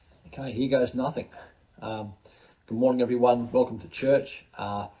Okay, here goes nothing. Good morning, everyone. Welcome to church.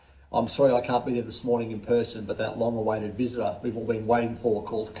 I'm sorry I can't be there this morning in person, but that long-awaited visitor we've all been waiting for,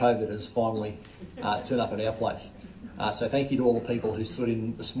 called COVID, has finally turned up at our place. So thank you to all the people who stood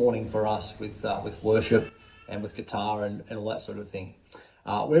in this morning for us with worship and with guitar and all that sort of thing.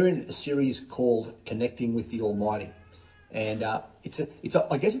 We're in a series called Connecting with the Almighty, and it's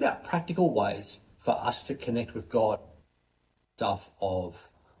I guess about practical ways for us to connect with God. Stuff of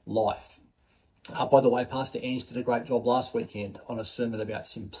life. By the way, Pastor Ange did a great job last weekend on a sermon about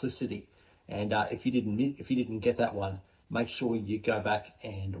simplicity, and if you didn't get that one, make sure you go back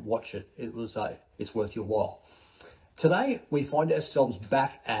and watch it. It's worth your while. Today we find ourselves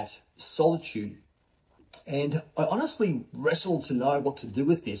back at Solitude, and I honestly wrestled to know what to do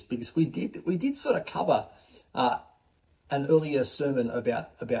with this, because we did sort of cover an earlier sermon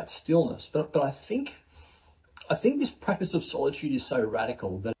about stillness, but I think this practice of solitude is so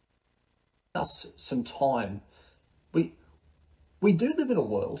radical that us some time. We do live in a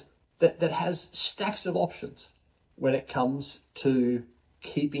world that has stacks of options when it comes to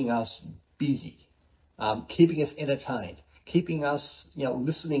keeping us busy, keeping us entertained, keeping us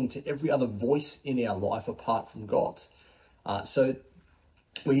listening to every other voice in our life apart from God's. So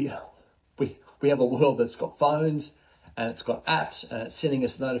we have a world that's got phones and it's got apps and it's sending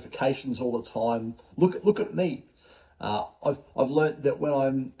us notifications all the time. Look at me. I've learned that when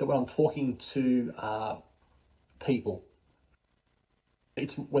I'm talking to people,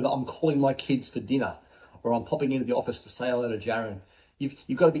 it's whether I'm calling my kids for dinner or I'm popping into the office to say hello to Jaron.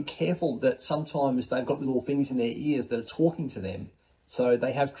 You've got to be careful that sometimes they've got little things in their ears that are talking to them, so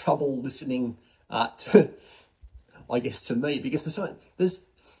they have trouble listening to me, because there's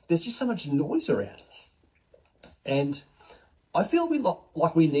just so much noise around us. And I feel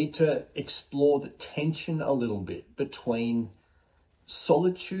like we need to explore the tension a little bit between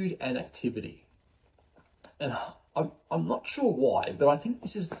solitude and activity. And I'm not sure why, but I think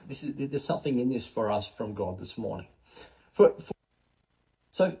there's something in this for us from God this morning.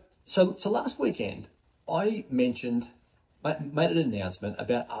 So last weekend I made an announcement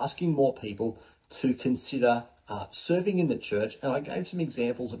about asking more people to consider serving in the church, and I gave some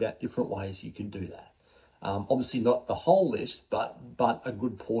examples about different ways you can do that. Obviously not the whole list, but a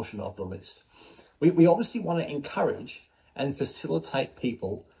good portion of the list. We obviously want to encourage and facilitate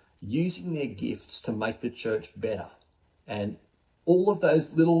people using their gifts to make the church better. And all of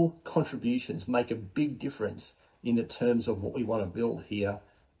those little contributions make a big difference in the terms of what we want to build here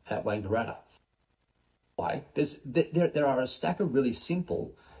at Wangaratta. There are a stack of really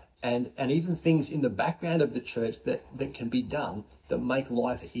simple and even things in the background of the church that can be done that make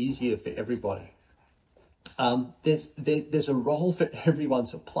life easier for everybody. There's a role for everyone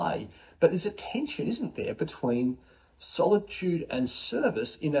to play, but there's a tension, isn't there, between solitude and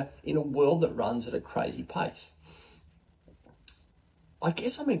service in a world that runs at a crazy pace. I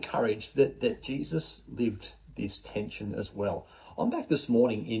guess I'm encouraged that Jesus lived this tension as well. I'm back this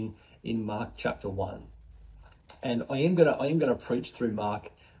morning in Mark chapter 1, and I am gonna preach through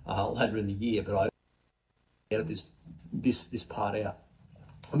Mark later in the year, but I out of this part out.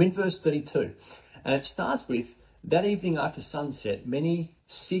 I'm in verse 32. And it starts with, that evening after sunset, many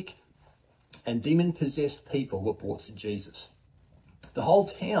sick and demon-possessed people were brought to Jesus. The whole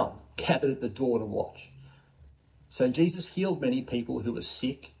town gathered at the door to watch. So Jesus healed many people who were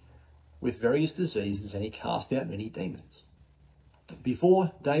sick with various diseases, and he cast out many demons.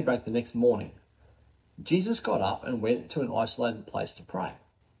 Before daybreak the next morning, Jesus got up and went to an isolated place to pray.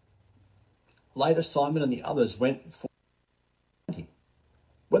 Later, Simon and the others went for him.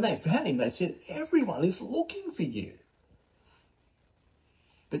 When they found him, they said, "Everyone is looking for you."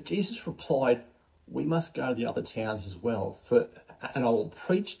 But Jesus replied, "We must go to the other towns as well, and I will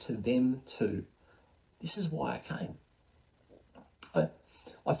preach to them too. This is why I came."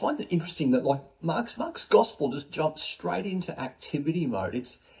 I find it interesting that Mark's gospel just jumps straight into activity mode.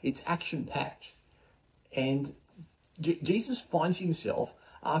 It's action-packed. And Jesus finds himself,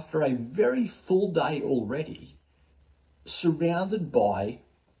 after a very full day already, surrounded by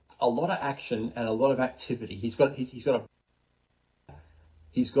a lot of action and a lot of activity. He's got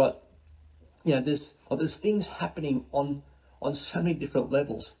there's things happening on so many different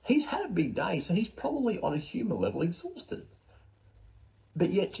levels. He's had a big day, so he's probably on a human level exhausted. But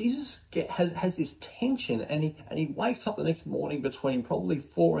yet Jesus has this tension, and he wakes up the next morning between probably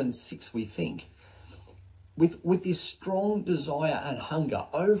 4 and 6, we think, with this strong desire and hunger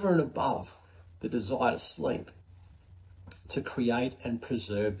over and above the desire to sleep, to create and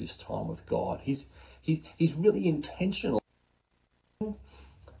preserve this time with God. He's really intentional.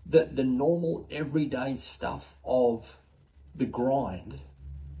 The normal everyday stuff of the grind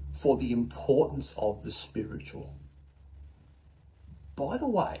for the importance of the spiritual. By the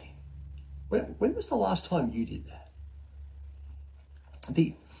way, when was the last time you did that?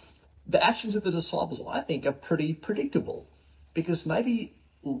 The actions of the disciples, I think, are pretty predictable, because maybe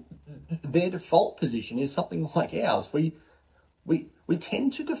their default position is something like ours. We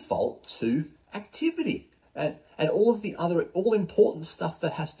tend to default to activity and all of the other all important stuff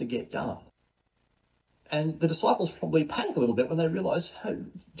that has to get done. And the disciples probably panic a little bit when they realise, hey,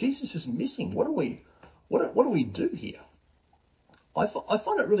 Jesus is missing. What do we do here? I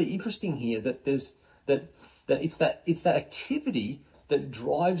find it really interesting here that it's that activity that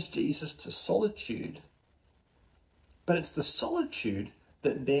drives Jesus to solitude, but it's the solitude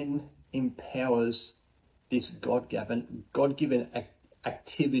that then empowers this God-given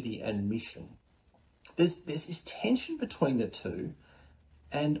activity and mission. There's this tension between the two,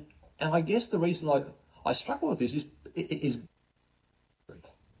 and I guess the reason I struggle with this is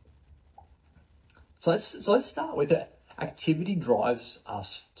so let's start with it. Activity drives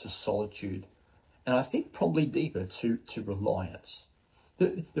us to solitude, and I think probably deeper to reliance.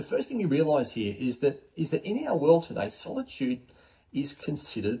 The first thing you realise here is that in our world today, solitude is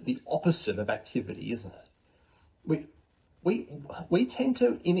considered the opposite of activity, isn't it? We tend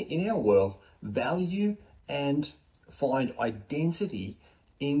to, in our world, value and find identity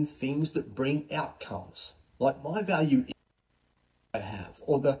in things that bring outcomes. Like my value is what I have,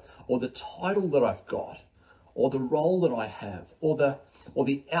 or the title that I've got, or the role that I have, or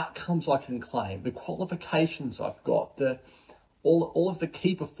the outcomes I can claim, the qualifications I've got, all of the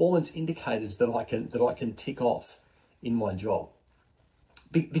key performance indicators that I can tick off in my job.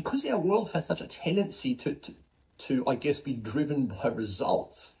 Because our world has such a tendency to I guess be driven by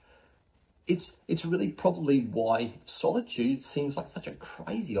results, it's really probably why solitude seems like such a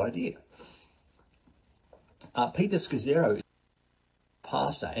crazy idea. Peter Scazzero is a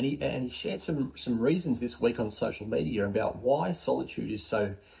pastor, and he shared some reasons this week on social media about why solitude is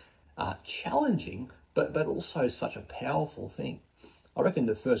so challenging, but also such a powerful thing. I reckon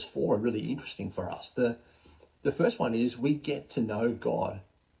the first four are really interesting for us. The first one is we get to know God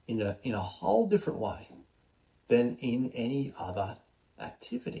in a whole different way than in any other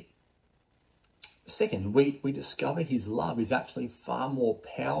activity. Second, we discover his love is actually far more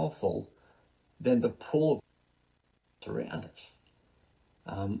powerful than the pull of around us.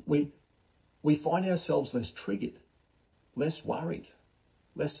 We find ourselves less triggered, less worried,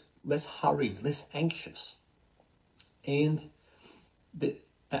 less hurried, less anxious. And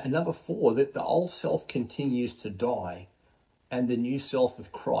number four, that the old self continues to die and the new self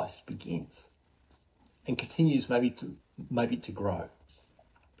of Christ begins and continues maybe to grow.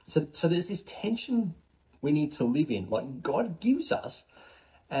 So there's this tension we need to live in. Like God gives us,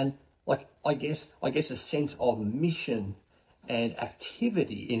 and like I guess a sense of mission and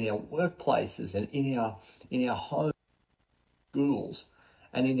activity in our workplaces and in our homes, schools,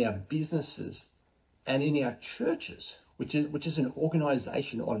 and in our businesses and in our churches, which is an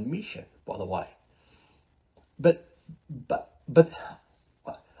organisation on mission, by the way. But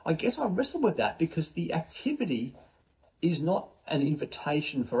I guess I wrestle with that because the activity is not an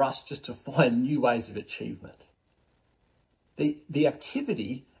invitation for us just to find new ways of achievement. The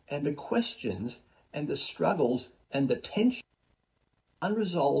activity and the questions and the struggles and the tension,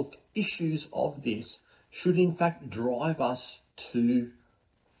 unresolved issues of this should in fact drive us to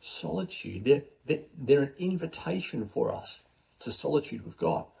solitude. They're an invitation for us to solitude with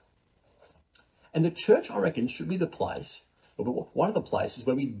God. And the church, I reckon, should be the place, or one of the places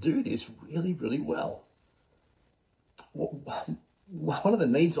where we do this really, really well. One of the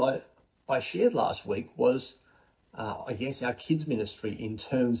needs I shared last week was, I guess, our kids ministry in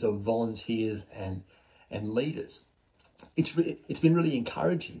terms of volunteers and leaders. It's been really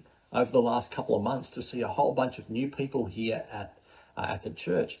encouraging over the last couple of months to see a whole bunch of new people here at the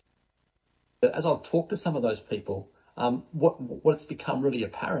church. As I've talked to some of those people, what's become really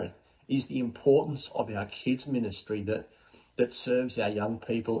apparent is the importance of our kids ministry that serves our young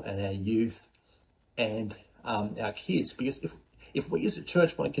people and our youth and our kids. Because if we as a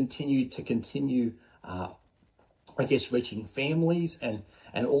church want to continue, I guess, reaching families and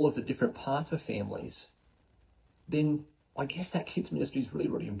all of the different parts of families, then I guess that kids ministry is really,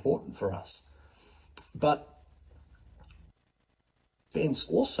 really important for us. But expense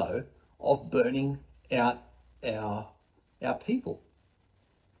also of burning out our people.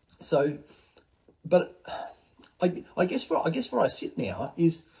 So, but I guess where I sit now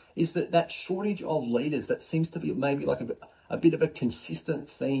is that shortage of leaders that seems to be maybe like a bit of a consistent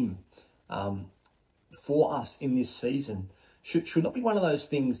theme for us in this season should not be one of those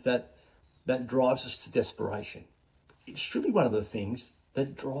things that drives us to desperation. It should be one of the things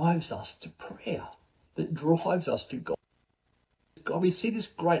that drives us to prayer, that drives us to God. God, we see this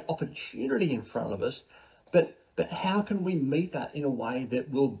great opportunity in front of us, but how can we meet that in a way that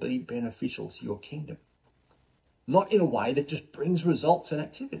will be beneficial to your kingdom? Not in a way that just brings results and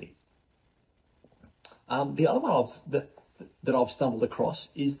activity. The other one that I've stumbled across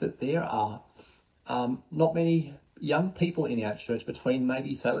is that there are not many young people in our church between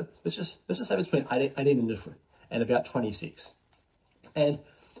maybe, so let's just say between 18 and about 26. And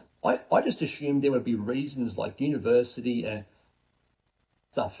I just assumed there would be reasons like university and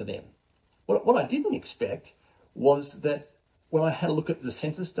stuff for them. What I didn't expect was that when I had a look at the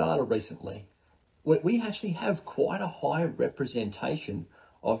census data recently, we actually have quite a high representation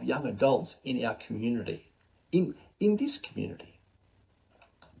of young adults in our community, in this community.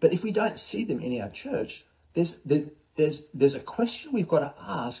 But if we don't see them in our church, there's a question we've got to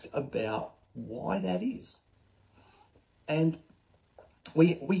ask about why that is. And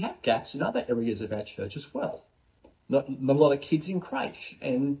we have gaps in other areas of our church as well. Not a lot of kids in creche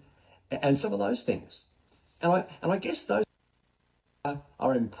and some of those things. And I guess those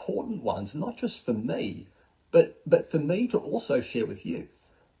are important ones, not just for me, but for me to also share with you.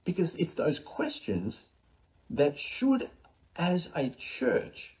 Because it's those questions that should, as a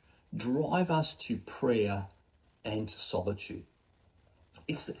church, drive us to prayer and to solitude.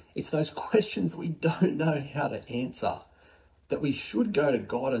 It's those questions that we don't know how to answer, that we should go to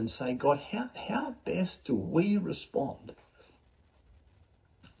God and say, God, how best do we respond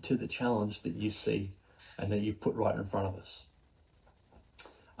to the challenge that you see and that you've put right in front of us?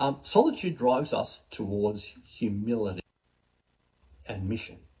 Solitude drives us towards humility and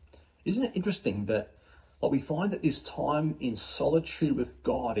mission. Isn't it interesting that we find that this time in solitude with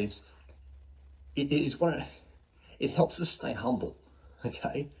God it helps us stay humble,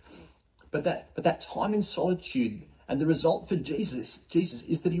 okay? But that time in solitude, and the result for Jesus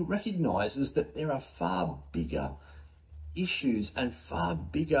is that he recognizes that there are far bigger issues and far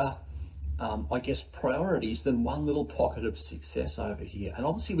bigger, priorities than one little pocket of success over here. And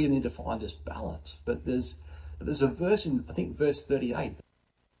obviously we need to find this balance. But there's a verse in, I think, verse 38,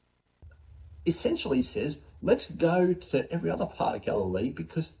 essentially says, let's go to every other part of Galilee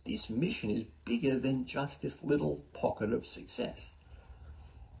because this mission is bigger than just this little pocket of success.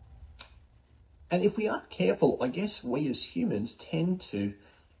 And if we aren't careful, I guess we as humans tend to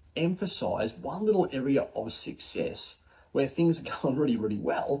emphasize one little area of success where things are going really, really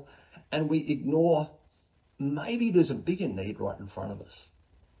well, and we ignore maybe there's a bigger need right in front of us.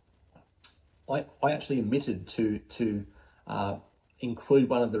 I actually omitted to include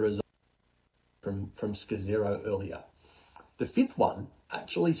one of the results from Scazzero earlier. The fifth one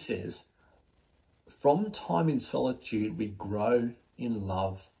actually says, from time in solitude, we grow in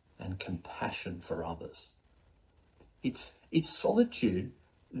love and compassion for others. It's solitude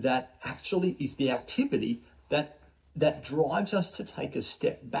that actually is the activity that drives us to take a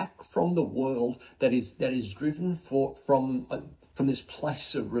step back from the world that is driven from this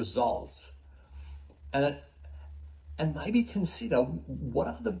place of results, and maybe consider what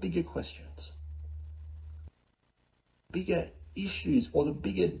are the bigger questions, bigger issues, or the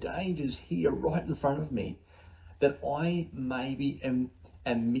bigger dangers here right in front of me that I maybe am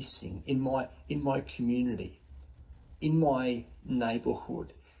missing in my community, in my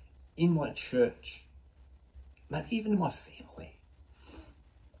neighborhood, in my church, maybe even in my family.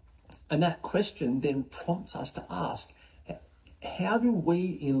 And that question then prompts us to ask, how do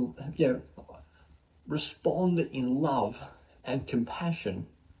we respond in love and compassion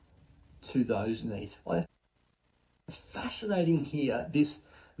to those needs? Fascinating here, this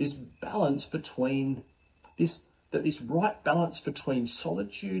balance between this right balance between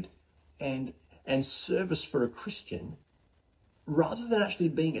solitude and service for a Christian, rather than actually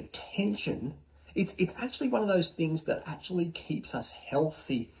being a tension. It's actually one of those things that actually keeps us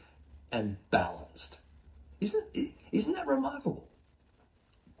healthy and balanced. Isn't that remarkable?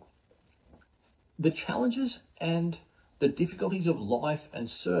 The challenges and the difficulties of life and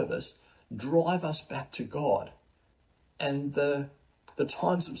service drive us back to God. And the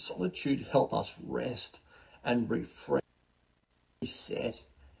times of solitude help us rest and refresh, reset,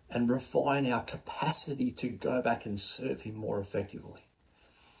 and refine our capacity to go back and serve him more effectively.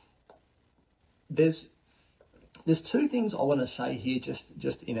 There's two things I want to say here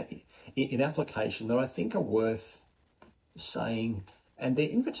just in application that I think are worth saying, and they're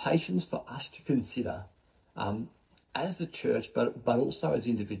invitations for us to consider as the church, but also as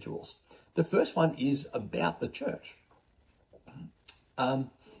individuals. The first one is about the church.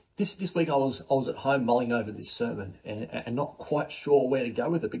 This week I was at home mulling over this sermon and not quite sure where to go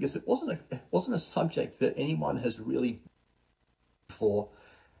with it, because it wasn't a subject that anyone has really for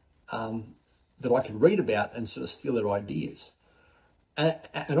that I could read about and sort of steal their ideas. And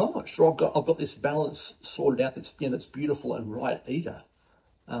I'm not sure I've got this balance sorted out that's beautiful and right either.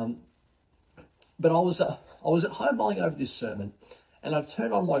 But I was at home mulling over this sermon, and I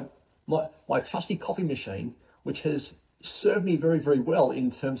turned on my trusty coffee machine, which has served me very, very well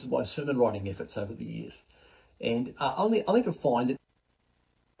in terms of my sermon writing efforts over the years. And only to find it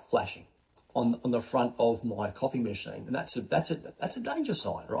flashing on the front of my coffee machine, and that's a danger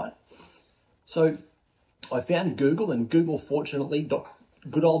sign, right? So I found Google, and Google, fortunately,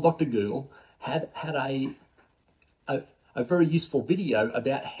 good old Dr. Google had a very useful video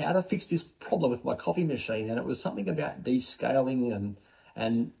about how to fix this problem with my coffee machine, and it was something about descaling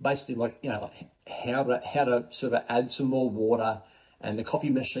and basically like how to sort of add some more water, and the coffee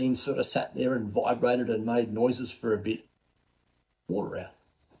machine sort of sat there and vibrated and made noises for a bit, water out.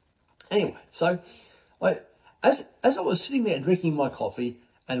 Anyway, so as I was sitting there drinking my coffee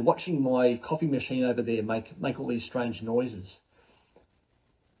and watching my coffee machine over there make all these strange noises,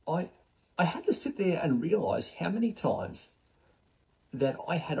 I had to sit there and realize how many times that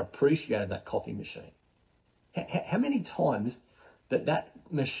I had appreciated that coffee machine. How many times that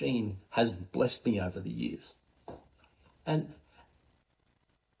machine has blessed me over the years. And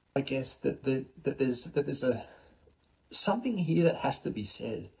I guess that there's something here that has to be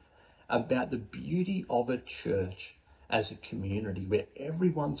said about the beauty of a church as a community where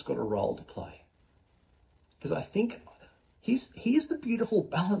everyone's got a role to play. Because I think here's the beautiful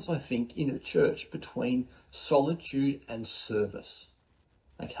balance, I think, in a church between solitude and service.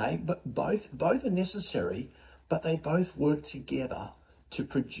 Okay, but both are necessary, but they both work together to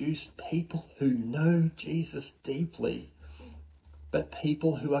produce people who know Jesus deeply, but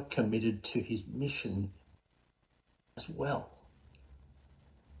people who are committed to his mission as well.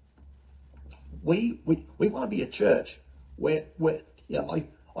 We want to be a church where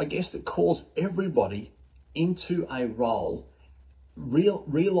I guess that calls everybody into a role,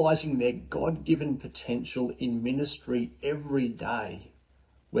 realizing their God-given potential in ministry every day,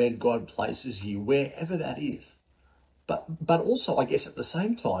 where God places you, wherever that is. But also, I guess at the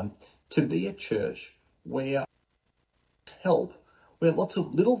same time, to be a church where lots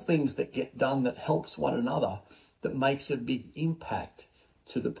of little things that get done that helps one another, that makes a big impact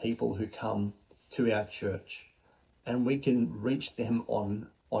to the people who come to our church, and we can reach them on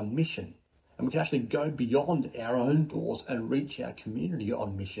mission, and we can actually go beyond our own doors and reach our community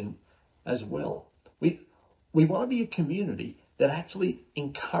on mission as well. We want to be a community that actually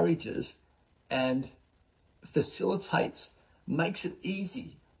encourages and facilitates, makes it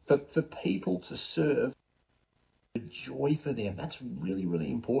easy for people to serve, a joy for them. That's really,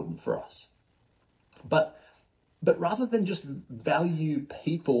 really important for us. But rather than just value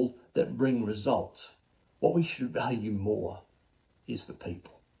people that bring results, what we should value more is the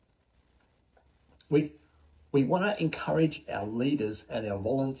people. We want to encourage our leaders and our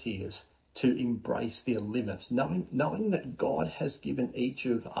volunteers to embrace their limits, knowing that God has given each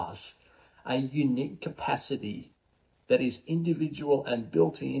of us a unique capacity that is individual and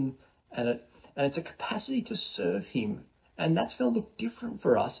built in, and it's a capacity to serve him. And that's going to look different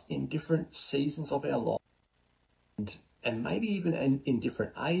for us in different seasons of our life, and maybe even in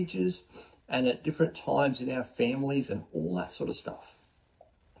different ages and at different times in our families and all that sort of stuff.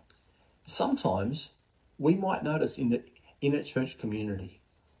 Sometimes we might notice in a church community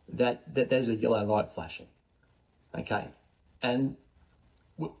that there's a yellow light flashing, okay? And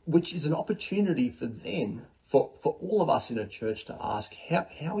which is an opportunity for all of us in a church to ask,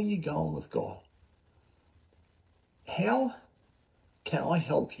 how are you going with God? How can I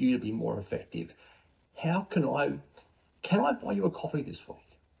help you to be more effective? How can I buy you a coffee this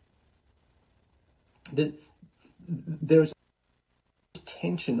week? There is a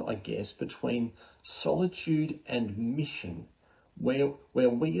tension, I guess, between solitude and mission, where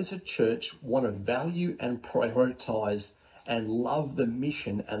we as a church want to value and prioritize and love the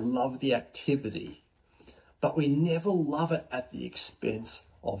mission and love the activity, but we never love it at the expense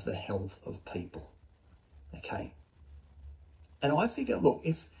of the health of people. Okay? And I figure, look,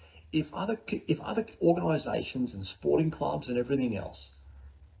 if other organisations and sporting clubs and everything else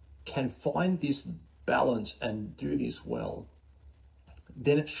can find this balance and do this well,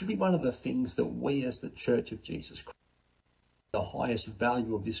 then it should be one of the things that we as the Church of Jesus Christ, the highest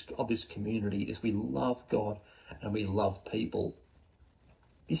value of this community is we love God and we love people.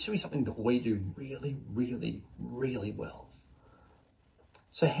 This should be something that we do really, really, really well.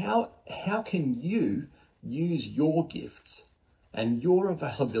 So how can you use your gifts and your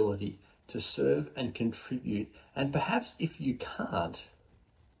availability to serve and contribute? And perhaps if you can't,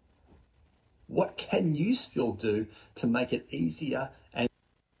 What can you still do to make it easier and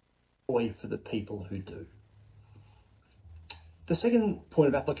joy for the people who do? The second point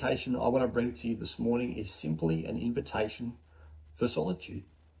of application I want to bring to you this morning is simply an invitation for solitude.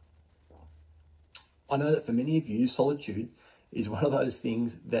 I know that for many of you, solitude is one of those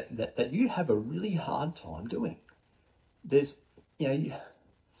things that you have a really hard time doing. There's, I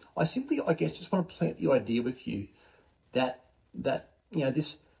guess, just want to plant the idea with you that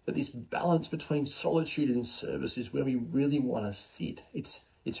this balance between solitude and service is where we really want to sit. It's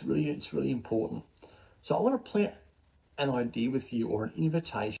really important. So I want to plant an idea with you, or an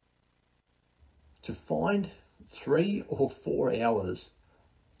invitation, to find 3 or 4 hours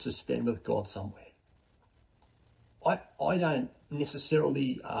to spend with God somewhere. I don't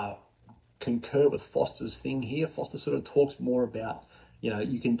necessarily concur with Foster's thing here. Foster sort of talks more about,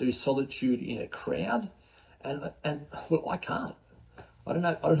 you can do solitude in a crowd, and look, I can't. I don't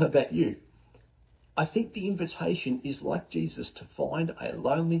know about you. I think the invitation is like Jesus, to find a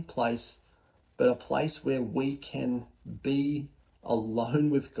lonely place, but a place where we can be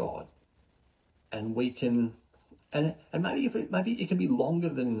alone with God, and we can, and maybe it can be longer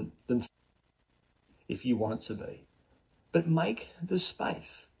than if you want it to be, but make the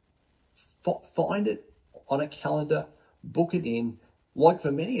space. Find it on a calendar, book it in. Like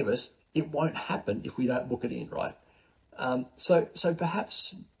for many of us, it won't happen if we don't book it in, right? So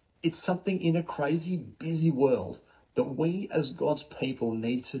perhaps it's something in a crazy busy world that we as God's people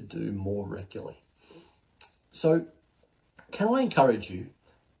need to do more regularly. So can I encourage you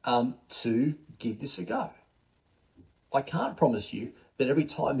to give this a go? I can't promise you that every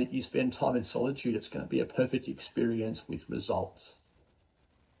time that you spend time in solitude, it's going to be a perfect experience with results.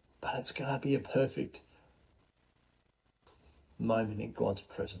 But it's going to be a perfect moment in God's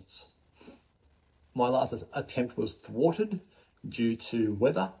presence. My last attempt was thwarted due to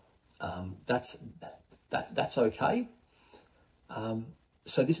weather. That's okay.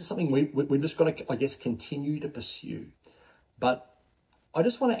 So this is something we've just got to, I guess, continue to pursue. But I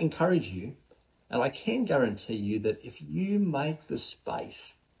just want to encourage you, and I can guarantee you that if you make the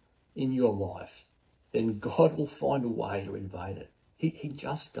space in your life, then God will find a way to invade it. He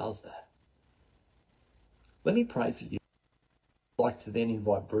just does that. Let me pray for you. I'd like to then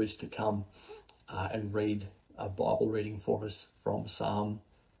invite Bruce to come and read a Bible reading for us from Psalm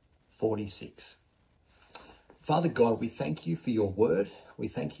 46. Father God, we thank you for your word. We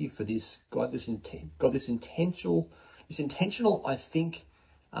thank you for this, God, this intentional, I think,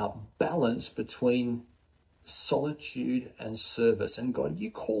 balance between solitude and service. And God,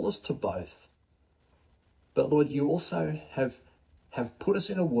 you call us to both. But Lord, you also have put us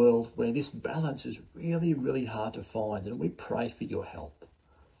in a world where this balance is really, really hard to find. And we pray for your help.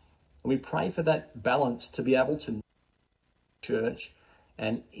 And we pray for that balance to be able to church,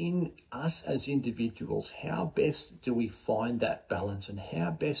 and in us as individuals, how best do we find that balance, and how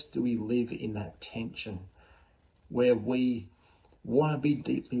best do we live in that tension where we want to be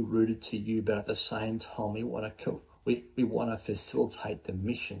deeply rooted to you, but at the same time we want to facilitate the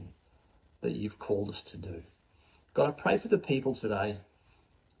mission that you've called us to do. God, I pray for the people today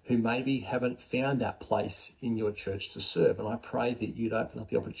who maybe haven't found that place in your church to serve, and I pray that you'd open up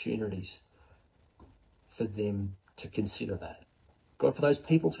the opportunities for them to consider that. God, for those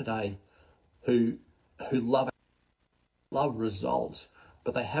people today who love results,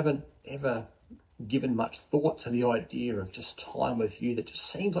 but they haven't ever given much thought to the idea of just time with you, that just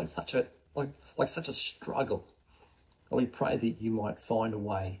seems like such a struggle. And we pray that you might find a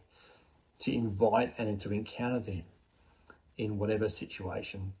way to invite and to encounter them in whatever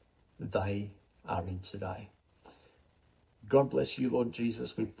situation they are in today. God bless you, Lord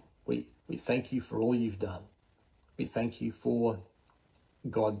Jesus. We thank you for all you've done. We thank you for,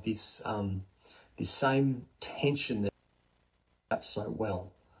 God, this same tension that so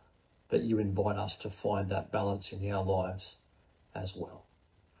well, that you invite us to find that balance in our lives as well.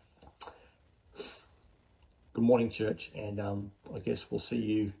 Good morning, church, and I guess we'll see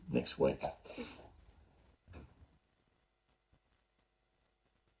you next week.